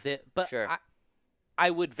end of it, but I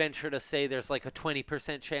would venture to say there's like a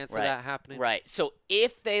 20% chance of that happening. Right. So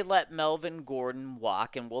if they let Melvin Gordon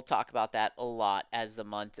walk, and we'll talk about that a lot as the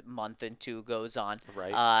month and 2 goes on.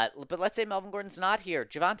 Right. But let's say Melvin Gordon's not here.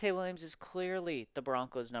 Javonte Williams is clearly the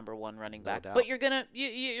Broncos' number 1 running back. No doubt. But you're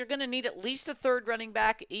gonna need at least a third running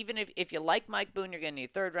back. Even if you like Mike Boone, you're gonna need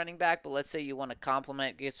a third running back. But let's say you want to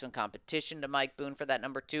complement, get some competition to Mike Boone for that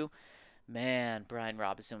number 2. Man, Brian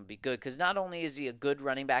Robinson would be good because not only is he a good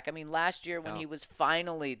running back, I mean, last year when he was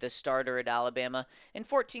finally the starter at Alabama, in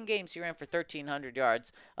 14 games he ran for 1,300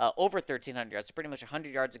 yards, over 1,300 yards, pretty much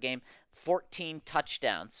 100 yards a game, 14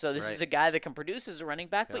 touchdowns. So this is a guy that can produce as a running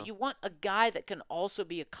back, but you want a guy that can also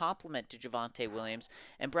be a complement to Javonte Williams,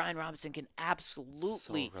 and Brian Robinson can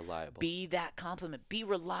absolutely be that complement, be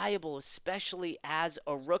reliable, especially as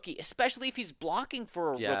a rookie, especially if he's blocking for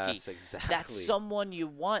a rookie. Yes, exactly. That's someone you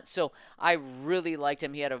want. So I really liked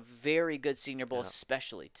him. He had a very good Senior Bowl,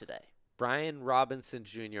 especially today. Brian Robinson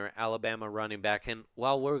Jr., Alabama running back. And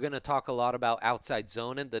while we're going to talk a lot about outside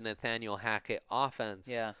zone and the Nathaniel Hackett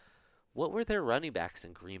offense, what were their running backs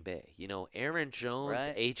in Green Bay? You know, Aaron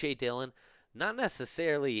Jones, A.J. Dillon, not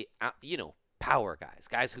necessarily, power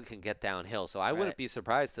guys who can get downhill. So I wouldn't be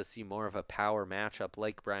surprised to see more of a power matchup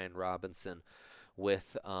like Brian Robinson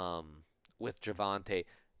with Javonte.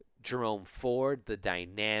 Jerome Ford, the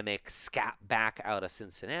dynamic scat back out of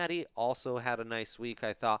Cincinnati, also had a nice week,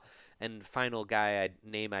 I thought. And final guy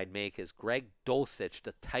I'd make is Greg Dulcich,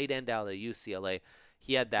 the tight end out of UCLA.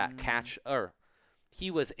 He had that catch, or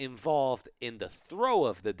he was involved in the throw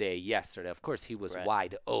of the day yesterday. Of course, he was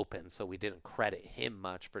wide open, so we didn't credit him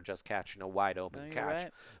much for just catching a wide open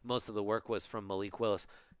catch. Most of the work was from Malik Willis.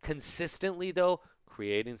 Consistently, though,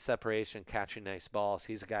 creating separation, catching nice balls.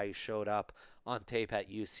 He's a guy who showed up on tape at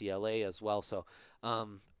UCLA as well. So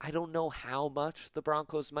I don't know how much the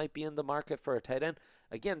Broncos might be in the market for a tight end.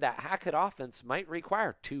 Again, that Hackett offense might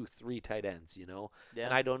require 2-3 tight ends, you know. Yeah.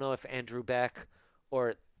 And I don't know if Andrew Beck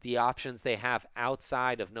or the options they have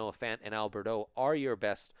outside of Noah Fant and Alberto are your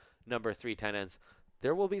best number 3 tight ends.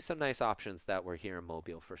 There will be some nice options that were here in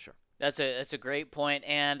Mobile for sure. That's a great point,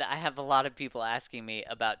 and I have a lot of people asking me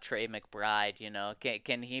about Trey McBride. You know,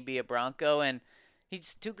 can he be a Bronco? And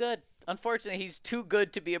he's too good. Unfortunately, he's too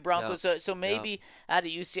good to be a Bronco. So maybe out of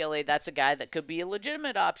UCLA, that's a guy that could be a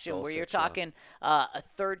legitimate option where you're talking a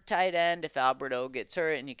third tight end if Alberto gets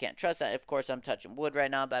hurt, and you can't trust that. Of course, I'm touching wood right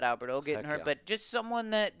now about Alberto getting hurt, but just someone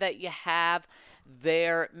that you have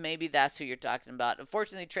there, maybe that's who you're talking about.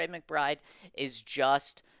 Unfortunately, Trey McBride is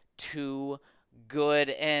just too good.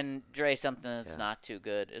 And Dre, something that's not too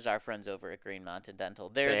good is our friends over at Green Mountain Dental.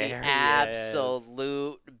 They're the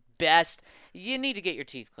absolute best. You need to get your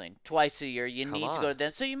teeth cleaned twice a year. You need to go to the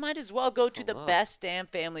dentist. So you might as well go to the best damn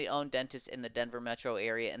family-owned dentist in the Denver metro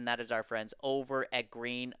area, and that is our friends over at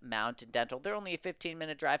Green Mountain Dental. They're only a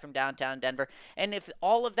 15-minute drive from downtown Denver. And if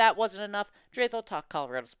all of that wasn't enough, Dre, they'll talk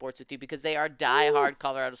Colorado sports with you because they are diehard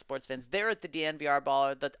Colorado sports fans. They're at the DNVR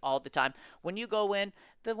ball all the time. When you go in,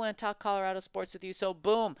 that want to talk Colorado sports with you. So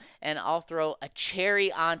boom, and I'll throw a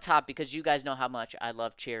cherry on top because you guys know how much I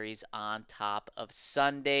love cherries on top of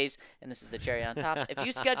sundaes, and this is the cherry on top. If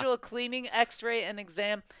you schedule a cleaning, x-ray, and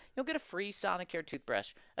exam, you'll get a free Sonicare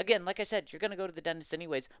toothbrush. Again, like I said, you're going to go to the dentist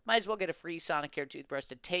anyways. Might as well get a free Sonicare toothbrush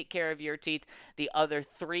to take care of your teeth the other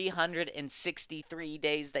 363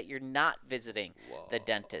 days that you're not visiting the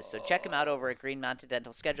dentist. So check them out over at Green Mountain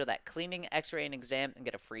Dental. Schedule that cleaning, x-ray, and exam, and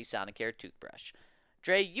get a free Sonicare toothbrush.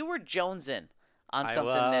 Dre, you were jonesing on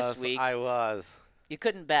something this week. I was. You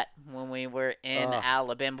couldn't bet when we were in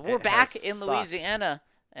Alabama. We're back in Louisiana,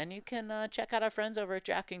 and you can check out our friends over at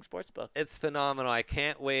DraftKings Sportsbook. It's phenomenal. I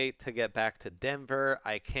can't wait to get back to Denver.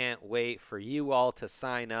 I can't wait for you all to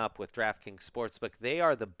sign up with DraftKings Sportsbook. They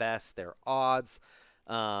are the best. Their odds.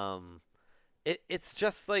 It's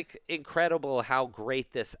just like incredible how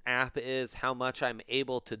great this app is, how much I'm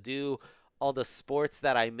able to do. All the sports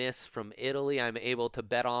that I miss from Italy, I'm able to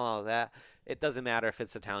bet on all of that. It doesn't matter if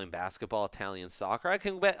it's Italian basketball, Italian soccer. I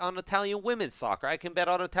can bet on Italian women's soccer. I can bet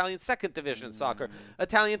on Italian second division soccer.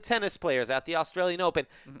 Italian tennis players at the Australian Open.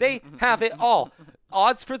 They have it all.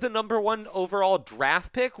 Odds for the #1 overall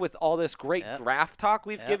draft pick with all this great draft talk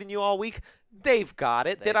we've given you all week. They've got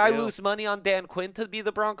it. Did I lose money on Dan Quinn to be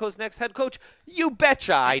the Broncos' next head coach? You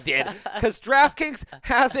betcha I did, because DraftKings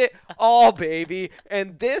has it all, baby.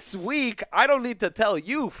 And this week, I don't need to tell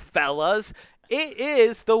you, fellas, it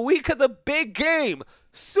is the week of the big game.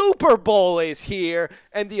 Super Bowl is here,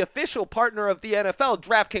 and the official partner of the NFL,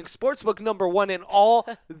 DraftKings Sportsbook, #1 in all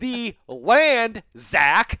the land,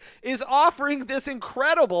 Zach, is offering this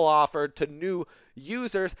incredible offer to new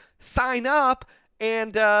users. Sign up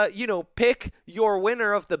and, pick your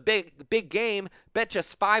winner of the big game. Bet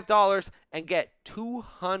just $5 and get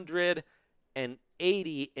 $280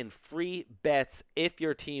 in free bets if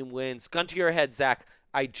your team wins. Gun to your head, Zach.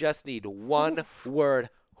 I just need one word.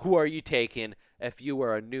 Who are you taking if you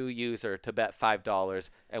were a new user to bet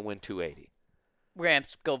 $5 and win $280?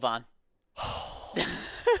 Rams, go Von.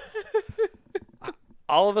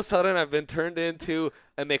 All of a sudden, I've been turned into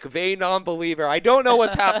a McVay non-believer. I don't know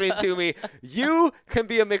what's happening to me. You can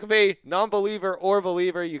be a McVay non-believer or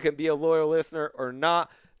believer. You can be a loyal listener or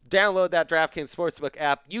not. Download that DraftKings Sportsbook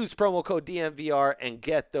app. Use promo code DNVR and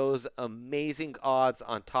get those amazing odds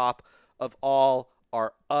on top of all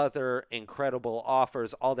our other incredible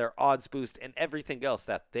offers, all their odds boost, and everything else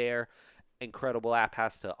that their incredible app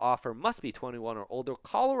has to offer. Must be 21 or older.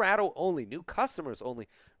 Colorado only. New customers only.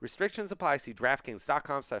 Restrictions apply. See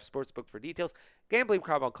DraftKings.com/sportsbook for details. Gambling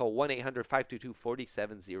problem, call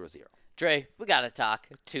 1-800-522-4700. Dre, we got to talk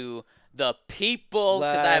to the people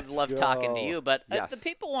because I've loved talking to you, but Yes. the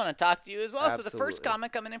people want to talk to you as well. Absolutely. So the first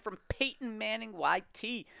comment coming in from Peyton Manning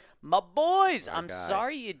YT. My boys, I'm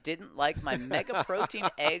sorry you didn't like my mega protein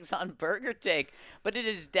eggs on burger take, but it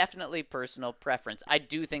is definitely personal preference. I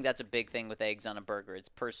do think that's a big thing with eggs on a burger. It's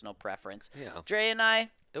personal preference. Yeah. Dre and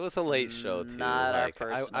I, It was a late show, too. Not our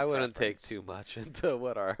personal I wouldn't preference. take too much into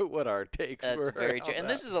what our takes were. that's very true. And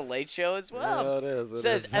this is a late show as well. Yeah, it is. It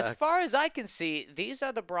Says, is, as Zach. far as I can see, these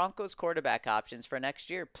are the Broncos quarterback options for next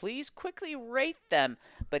year. Please quickly rate them.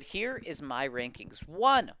 But here is my rankings.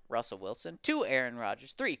 1, Russell Wilson. 2, Aaron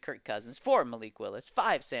Rodgers. 3, Kirk Cousins. 4, Malik Willis.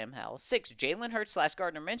 5, Sam Howell. 6, Jalen Hurts /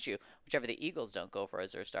 Gardner Minshew, whichever the Eagles don't go for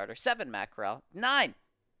as their starter. 7, Matt Corral. 9,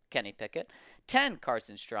 Kenny Pickett. 10,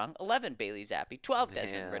 Carson Strong. 11, Bailey Zappi. 12,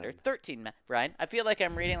 Desmond Ritter. 13, Matt Ryan. I feel like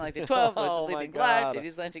I'm reading like the 12. Oh, my Leaving live. God.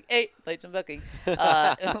 Diddy's Lansing. 8, Plates and Booking.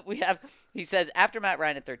 He says, after Matt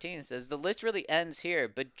Ryan at 13, it says, the list really ends here,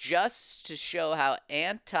 but just to show how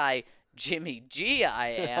anti-Jimmy G I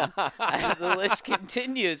am, the list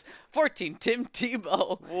continues. 14, Tim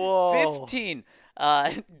Tebow. Whoa. 15,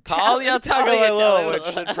 Talia Tagovailoa, which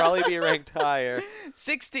should probably be ranked higher.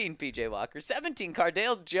 16, PJ Walker. 17,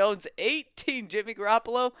 Cardale Jones. 18, Jimmy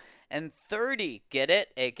Garoppolo. And 30, get it?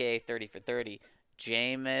 AKA 30 for 30,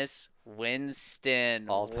 Jameis Winston.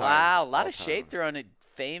 All time. Wow, a lot All of shade time. thrown at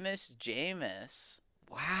famous Jameis.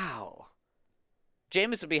 Wow.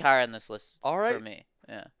 Jameis would be higher on this list All right. for me.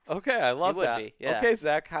 Yeah. Okay, I love would that. be, yeah. Okay,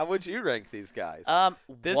 Zach, how would you rank these guys?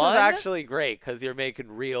 This one- is actually great because you're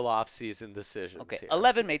making real off-season decisions Okay, here.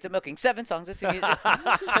 11, Mates of Milking. 7 songs. You've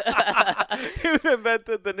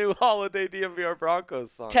invented the new holiday DNVR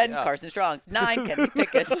Broncos song. 10, Yeah. Carson Strong. 9, Kenny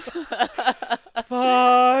Pickett.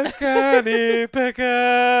 5 Kenny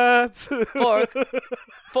Pickett's.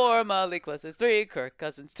 4, Malik Willis. 3, Kirk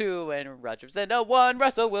Cousins. 2, Aaron Rodgers. Then 1,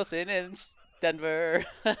 Russell Wilson in Denver.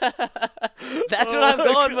 That's what I'm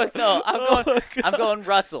going with, though. I'm going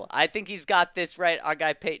Russell. I think he's got this right. Our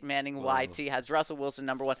guy Peyton Manning YT has Russell Wilson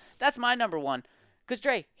 #1. That's my #1. Because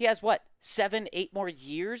Dre, he has what, 7, 8 more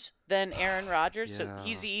years than Aaron Rodgers, so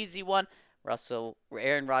he's the easy one.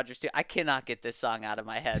 Aaron Rodgers too. I cannot get this song out of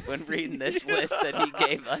my head when reading this list that he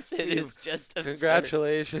gave us. It is just absurd.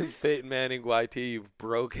 Congratulations, Peyton Manning, YT. You've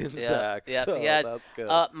broken Zach. Yeah, so that's good.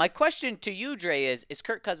 My question to you, Dre, is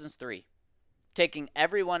Kirk Cousins 3, taking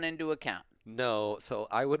everyone into account? No, so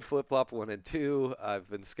I would flip-flop 1 and 2. I've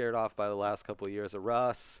been scared off by the last couple of years of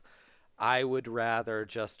Russ. I would rather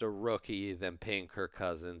just a rookie than paying Kirk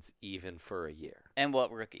Cousins even for a year. And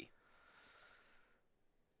what rookie?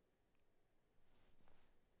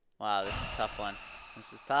 Wow, this is a tough one.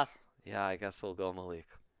 This is tough. Yeah, I guess we'll go Malik.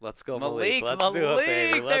 Let's go Malik. Let's do it,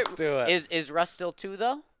 baby. Let's do it. Is Russ still 2,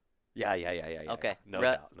 though? Yeah. Okay. No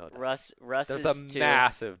doubt. Russ There's is a 2.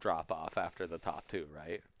 massive drop-off after the top 2,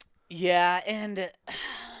 right? Yeah, and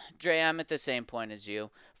Dre, I'm at the same point as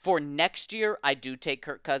you. For next year, I do take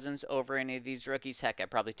Kirk Cousins over any of these rookies. Heck, I'd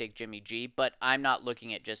probably take Jimmy G, but I'm not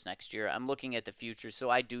looking at just next year. I'm looking at the future,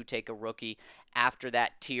 so I do take a rookie after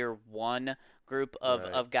that tier 1 group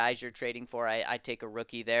of guys you're trading for. I take a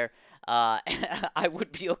rookie there. I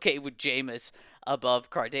would be okay with Jameis above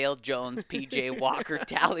Cardale Jones, P.J. Walker,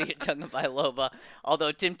 Talia Tagovailoa.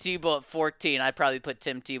 Although Tim Tebow at 14, I'd probably put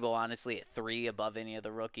Tim Tebow honestly at 3 above any of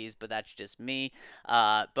the rookies, but that's just me.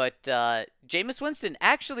 But Jameis Winston,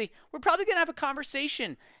 actually, we're probably going to have a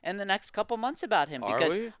conversation in the next couple months about him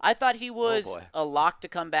because I thought he was a lock to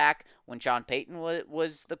come back when Sean Payton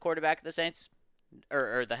was the quarterback of the Saints.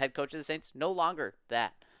 Or the head coach of the Saints, no longer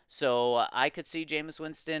that. So I could see Jameis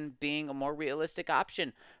Winston being a more realistic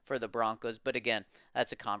option for the Broncos. But again,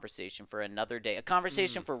 that's a conversation for another day. A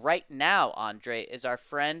conversation for right now, Andre, is our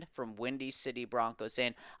friend from Windy City Broncos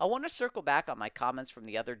saying, I want to circle back on my comments from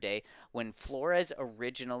the other day when Flores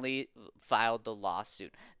originally filed the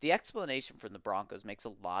lawsuit. The explanation from the Broncos makes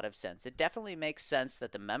a lot of sense. It definitely makes sense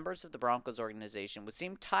that the members of the Broncos organization would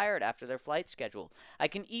seem tired after their flight schedule. I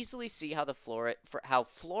can easily see how how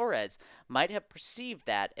Flores might have perceived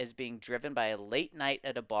that as being driven by a late night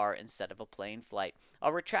at a bar instead of a plane flight.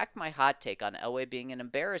 I'll retract my hot take on Elway being an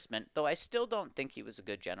embarrassment, though I still don't think he was a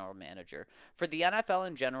good general manager. For the NFL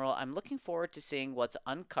in general, I'm looking forward to seeing what's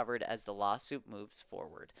uncovered as the lawsuit moves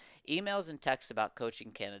forward. Emails and texts about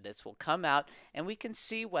coaching candidates will come out, and we can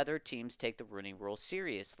see whether teams take the Rooney Rule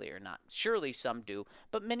seriously or not. Surely some do,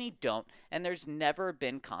 but many don't, and there's never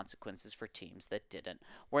been consequences for teams that didn't.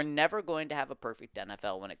 We're never going to have a perfect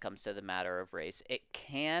NFL when it comes to the matter of race. It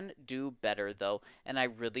can do better, though, and I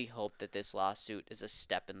really hope that this lawsuit is a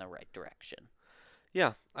step in the right direction.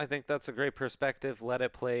 Yeah, I think that's a great perspective. Let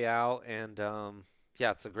it play out. And,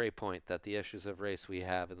 yeah, it's a great point that the issues of race we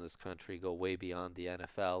have in this country go way beyond the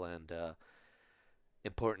NFL, and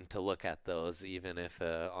important to look at those, even if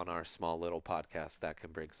on our small little podcast that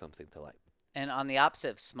can bring something to light. And on the opposite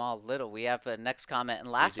of small little, we have a next comment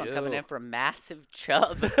and last one coming in from Massive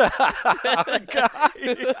Chubb.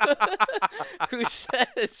 Who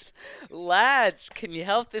says, lads, can you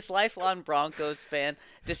help this lifelong Broncos fan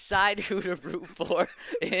decide who to root for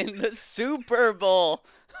in the Super Bowl?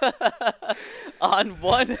 On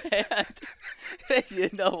one hand, you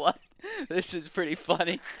know what? This is pretty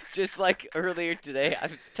funny. Just like earlier today, I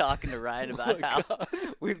was talking to Ryan about how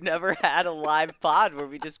we've never had a live pod where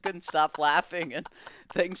we just couldn't stop laughing. And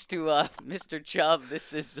thanks to Mr. Chubb,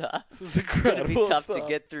 this is going to be tough to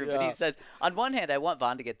get through. Yeah. But he says, on one hand, I want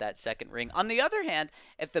Vaughn to get that second ring. On the other hand,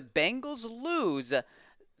 if the Bengals lose,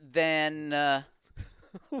 then I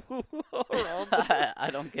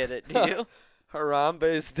don't get it. Do you?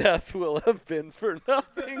 Harambe's death will have been for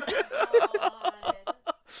nothing.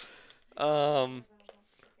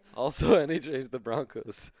 Also, any change the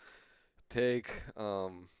Broncos take.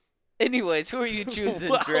 Anyways, who are you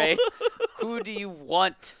choosing, Dre? Who do you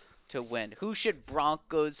want to win? Who should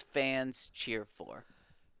Broncos fans cheer for?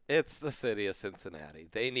 It's the city of Cincinnati.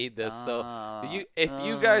 They need this. So if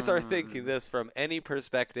you guys are thinking this from any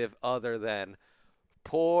perspective other than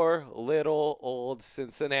poor little old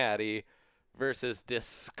Cincinnati versus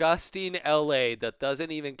disgusting LA that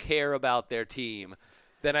doesn't even care about their team,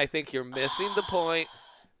 then I think you're missing the point.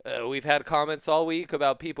 We've had comments all week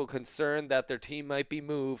about people concerned that their team might be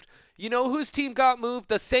moved. You know whose team got moved?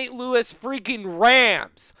 The St. Louis freaking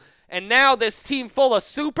Rams. And now this team full of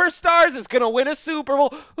superstars is going to win a Super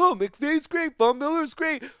Bowl. Oh, McVay's great. Von Miller's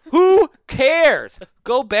great. Who cares?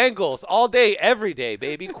 Go Bengals all day, every day,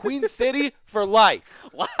 baby. Queen City for life.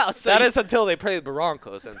 Wow. So that is until they play the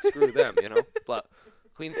Broncos, and screw them, you know. But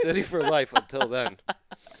Queen City for life until then.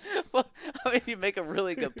 Well, I mean, you make a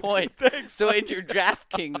really good point. Thanks. So in your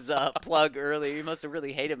DraftKings plug earlier, you must have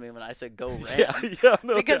really hated me when I said go Rams. Yeah,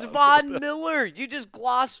 no because doubt. Von Miller, you just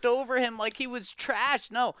glossed over him like he was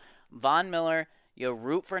trash. No, Von Miller You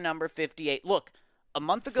root for number 58. Look, a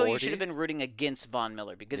month ago 40? you should have been rooting against Von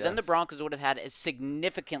Miller because then the Yes. Broncos would have had a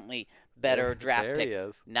significantly better draft there pick. he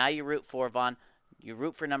is. Now you root for Von. You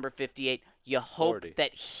root for number 58. You hope 40.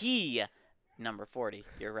 that he, number 40,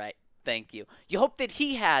 you're right. Thank you. You hope that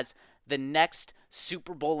he has the next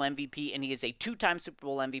Super Bowl MVP, and he is a 2-time Super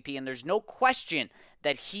Bowl MVP, and there's no question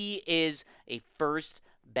that he is a first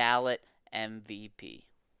ballot MVP.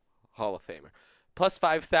 Hall of Famer. Plus Hall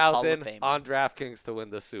of 5,000 Famer. on DraftKings to win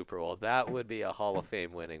the Super Bowl. That would be a Hall of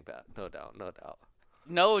Fame winning bet. No doubt, no doubt.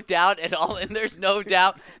 No doubt at all, and there's no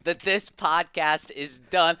doubt that this podcast is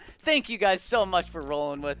done. Thank you guys so much for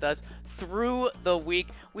rolling with us through the week.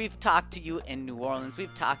 We've talked to you in New Orleans.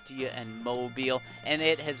 We've talked to you in Mobile, and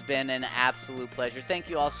it has been an absolute pleasure. Thank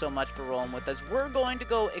you all so much for rolling with us. We're going to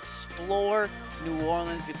go explore New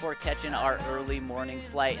Orleans before catching our early morning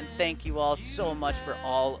flight, and thank you all so much for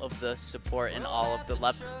all of the support and all of the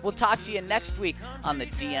love. We'll talk to you next week on the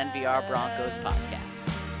DNVR Broncos Podcast.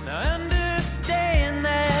 Now understand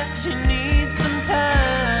that you need some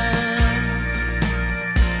time.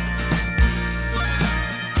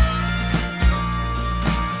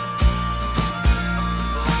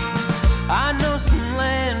 I know some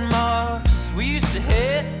landmarks we used to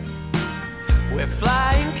hit where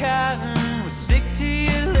flying cotton would stick to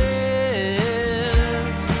your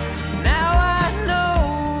lips. Now I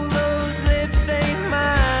know those lips ain't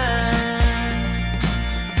mine.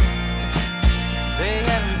 They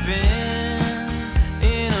haven't been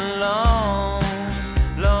in a long,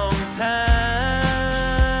 long time.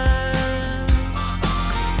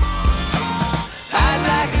 I'd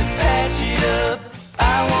like to patch it up. I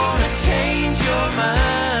wanna change your mind.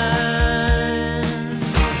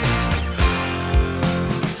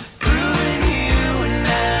 Proving you and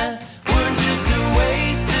I weren't just a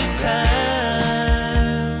waste of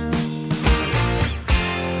time.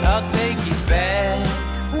 I'll take you back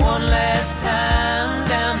one last time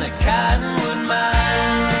down the Cottonwood Mine.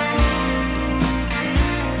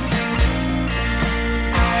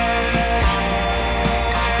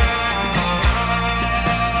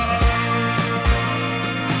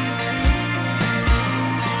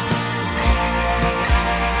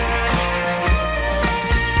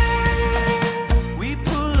 We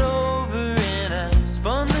pull over and I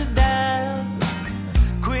spun the dial,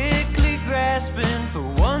 quickly grasping for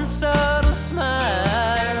one subtle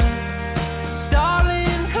smile.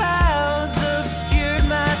 Starling clouds obscured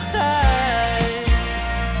my sight.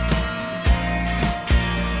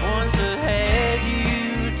 Once I had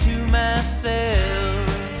you to myself,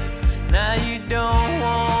 now you don't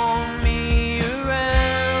want me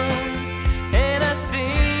around. And I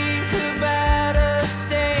think about us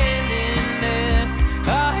standing there,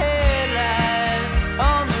 our headlights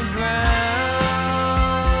on the ground.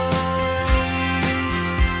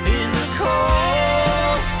 In the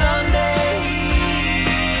cold Sunday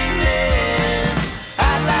evening,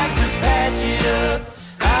 I'd like to patch it up.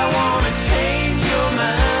 I wanna change your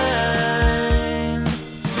mind.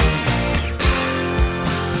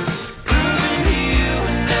 Proving you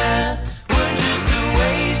and I were just a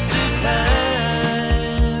waste of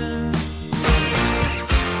time.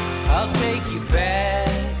 I'll take you back